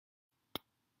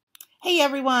Hey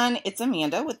everyone, it's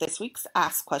Amanda with this week's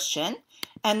Ask Question.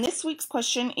 And this week's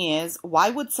question is, why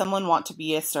would someone want to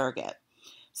be a surrogate?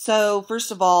 So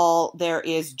first of all, there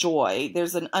is joy.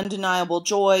 There's an undeniable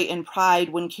joy and pride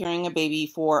when carrying a baby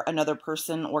for another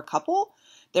person or couple.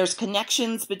 There's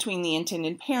connections between the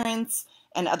intended parents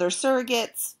and other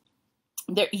surrogates.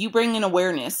 You bring in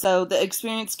awareness. So the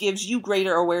experience gives you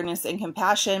greater awareness and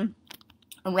compassion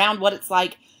around what it's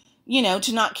like,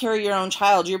 to not carry your own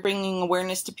child. You're bringing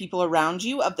awareness to people around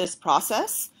you of this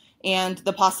process and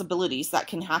the possibilities that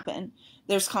can happen.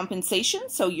 There's compensation,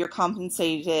 so you're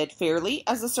compensated fairly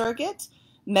as a surrogate.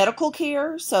 Medical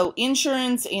care, so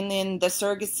insurance, and then the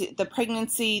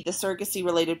surrogacy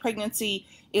related pregnancy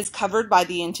is covered by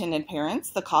the intended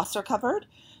parents. The costs are covered.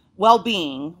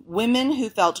 Well-being. Women who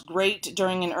felt great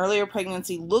during an earlier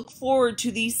pregnancy look forward to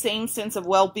the same sense of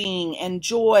well-being and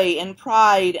joy and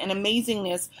pride and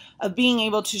amazingness of being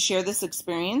able to share this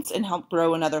experience and help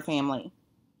grow another family.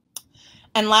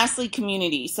 And lastly,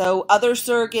 community. So other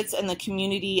surrogates and the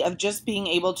community of just being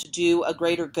able to do a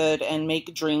greater good and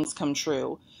make dreams come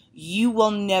true. You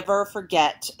will never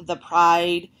forget the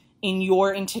pride in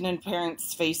your intended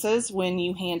parents' faces when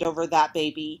you hand over that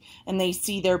baby and they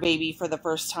see their baby for the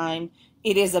first time.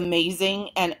 It is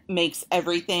amazing and makes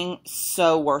everything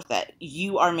so worth it.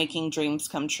 You are making dreams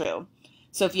come true.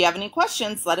 So if you have any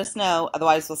questions, let us know.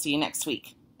 Otherwise, we'll see you next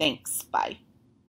week. Thanks. Bye.